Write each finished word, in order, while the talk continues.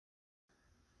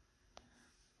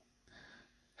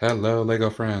Hello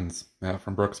Lego friends, Matt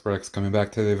from Brooks Bricks coming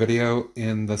back to the video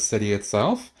in the city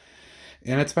itself.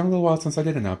 And it's been a little while since I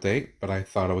did an update, but I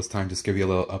thought it was time to just give you a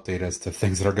little update as to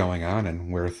things that are going on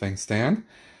and where things stand.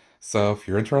 So if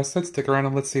you're interested, stick around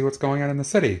and let's see what's going on in the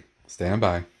city. Stand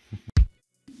by.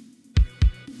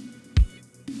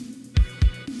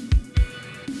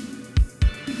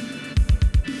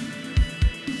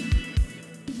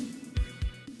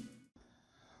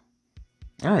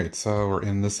 Alright, so we're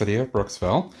in the city of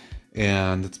Brooksville,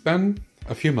 and it's been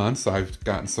a few months. I've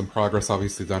gotten some progress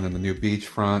obviously done in the new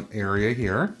beachfront area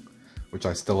here, which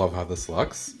I still love how this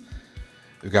looks.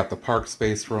 We've got the park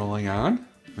space rolling on.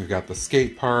 We've got the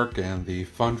skate park and the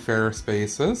fun fair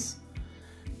spaces.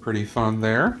 Pretty fun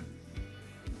there.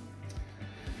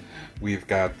 We've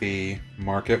got the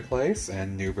marketplace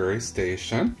and Newberry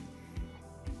Station.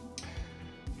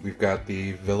 We've got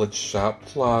the Village Shop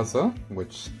Plaza,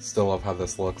 which still love how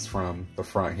this looks from the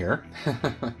front here.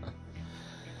 And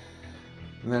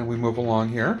then we move along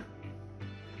here,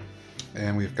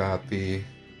 and we've got the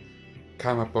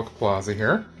comic book plaza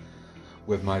here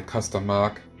with my custom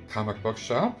mock comic book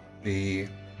shop, the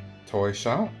toy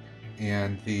shop,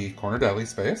 and the corner deli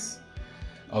space.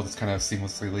 All just kind of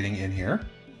seamlessly leading in here.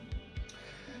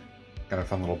 Got a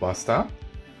fun little bus stop.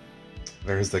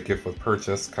 There's the gift with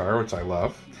purchase car, which I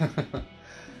love.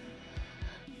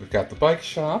 We've got the bike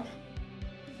shop.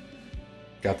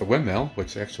 Got the windmill,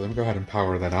 which actually, let me go ahead and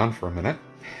power that on for a minute.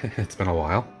 It's been a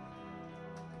while.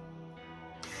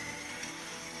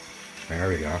 There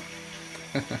we go.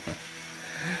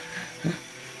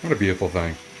 What a beautiful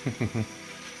thing.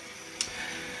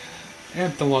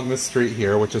 And along this street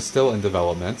here, which is still in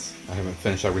development, I haven't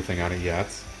finished everything on it yet.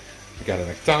 We got a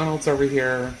McDonald's over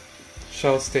here,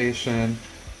 Shell Station,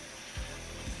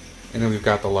 and then we've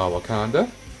got the La Wakanda,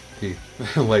 the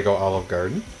Lego Olive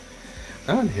Garden,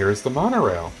 and here's the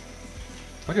monorail.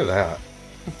 Look at that.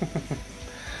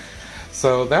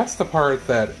 So that's the part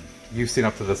that you've seen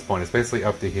up to this point. It's basically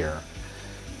up to here.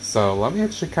 So let me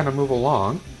actually kind of move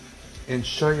along and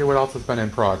show you what else has been in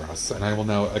progress. And I will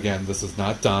know, again, this is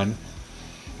not done.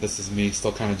 This is me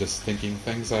still kind of just thinking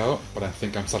things out, but I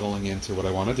think I'm settling into what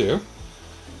I want to do.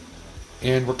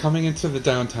 And we're coming into the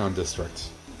downtown district.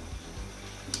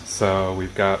 So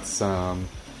we've got some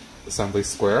Assembly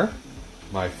Square,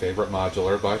 my favorite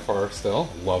modular by far still.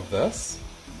 Love this.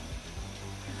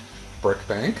 Brick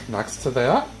Bank next to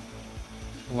that.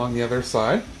 Along the other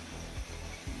side,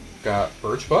 got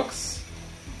Birch Books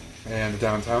and the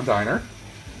Downtown Diner.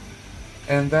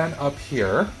 And then up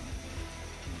here,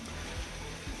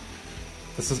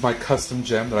 this is my custom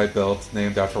gym that I built,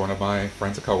 named after one of my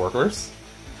friends and coworkers.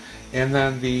 And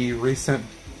then the recent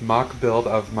mock build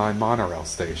of my monorail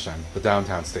station, the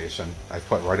downtown station, I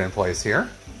put right in place here.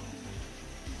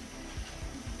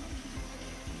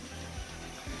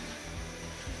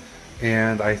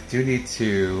 And I do need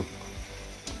to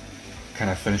kind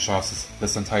of finish off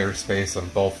this entire space on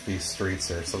both these streets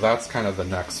here. So that's kind of the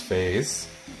next phase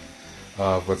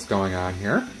of what's going on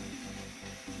here.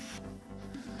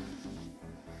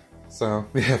 So,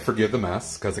 yeah, forgive the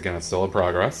mess, because again, it's still in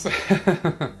progress.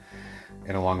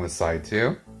 And along the side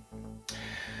too.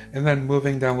 And then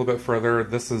moving down a little bit further,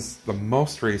 this is the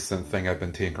most recent thing I've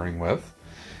been tinkering with,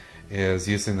 is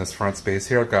using this front space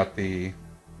here. I've got the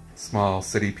small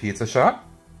city pizza shop.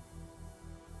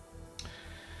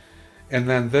 And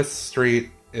then this street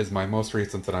is my most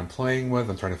recent that I'm playing with.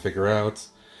 I'm trying to figure out.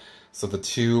 So the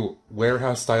two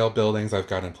warehouse style buildings I've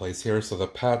got in place here. So the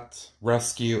pet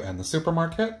rescue and the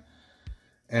supermarket.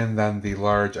 And then the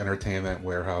large entertainment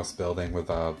warehouse building with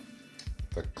the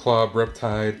club,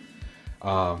 Riptide,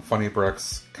 Funny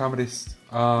Bricks comedy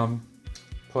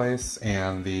place,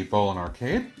 and the bowl and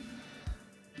arcade.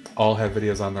 All have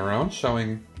videos on their own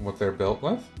showing what they're built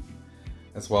with,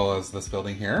 as well as this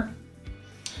building here.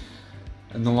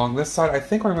 And along this side, I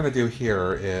think what I'm going to do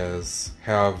here is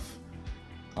have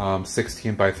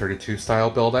 16 by 32 style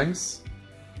buildings.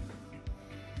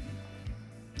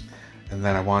 And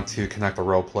then I want to connect a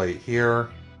row plate here,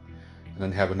 and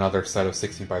then have another set of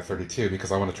 16 by 32,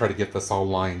 because I want to try to get this all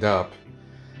lined up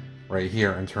right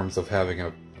here in terms of having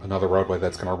another roadway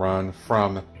that's going to run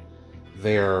from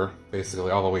there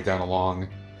basically all the way down along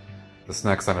this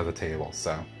next end of the table.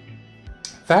 So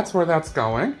that's where that's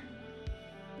going.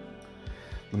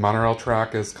 The monorail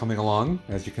track is coming along,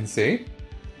 as you can see,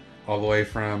 all the way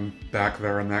from back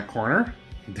there in that corner,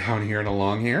 down here and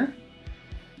along here.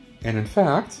 And in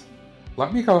fact,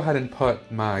 let me go ahead and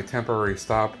put my temporary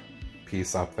stop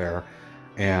piece up there,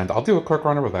 and I'll do a quick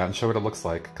runner with that and show what it looks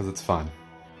like, because it's fun.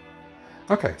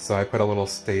 Okay, so I put a little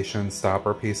station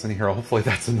stopper piece in here. Hopefully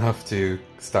that's enough to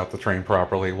stop the train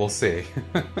properly. We'll see.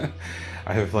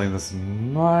 I have a feeling this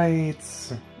might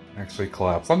actually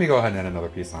collapse. Let me go ahead and add another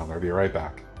piece on there. I'll be right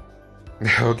back.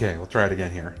 Okay, we'll try it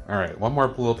again here. Alright, one more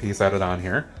little piece added on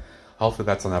here. Hopefully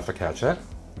that's enough to catch it.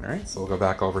 Alright, so we'll go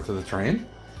back over to the train.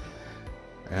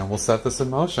 And we'll set this in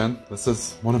motion. This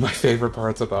is one of my favorite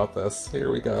parts about this. Here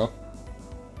we go.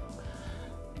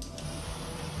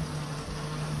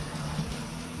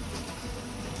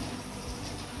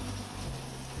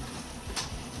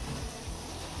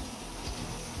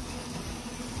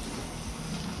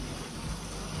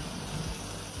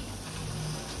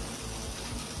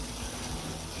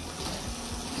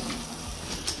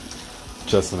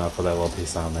 Just enough for that little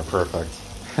piece on there. Perfect.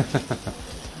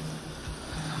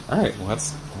 Alright,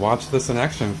 let's watch this in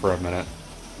action for a minute.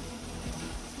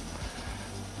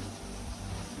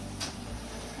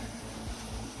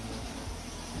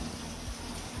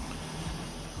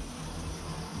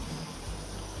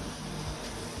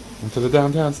 Into the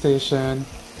downtown station.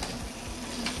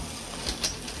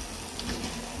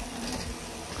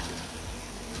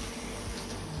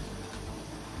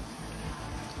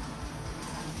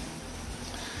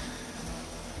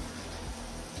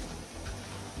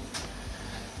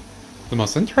 The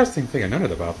most interesting thing I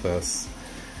noted about this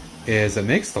is it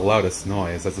makes the loudest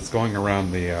noise as it's going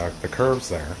around the curves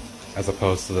there, as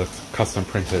opposed to the custom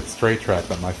printed straight track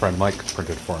that my friend Mike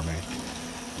printed for me.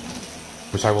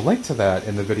 Which I will link to that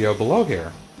in the video below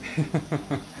here.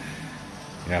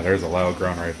 Yeah, there's a loud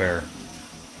groan right there.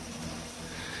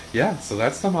 Yeah, so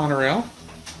that's the monorail.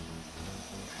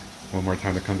 One more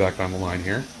time to come back down the line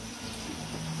here.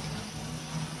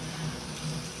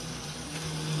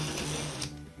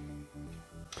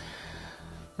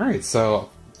 Alright,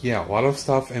 so yeah, a lot of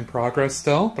stuff in progress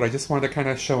still, but I just wanted to kind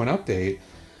of show an update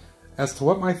as to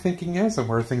what my thinking is and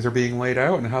where things are being laid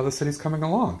out and how the city's coming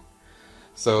along.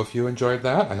 So if you enjoyed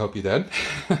that, I hope you did.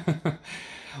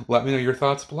 Let me know your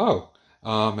thoughts below.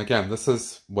 Again, this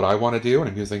is what I want to do, and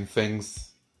I'm using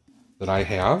things that I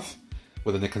have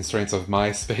within the constraints of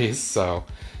my space, so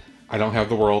I don't have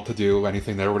the world to do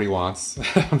anything that everybody wants,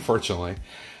 unfortunately.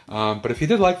 But if you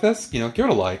did like this, give it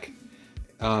a like.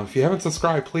 If you haven't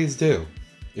subscribed, please do.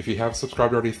 If you have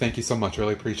subscribed already, thank you so much. I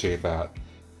really appreciate that.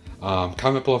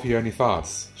 Comment below if you have any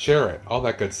thoughts. Share it. All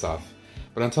that good stuff.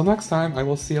 But until next time, I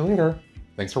will see you later.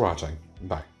 Thanks for watching.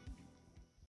 Bye.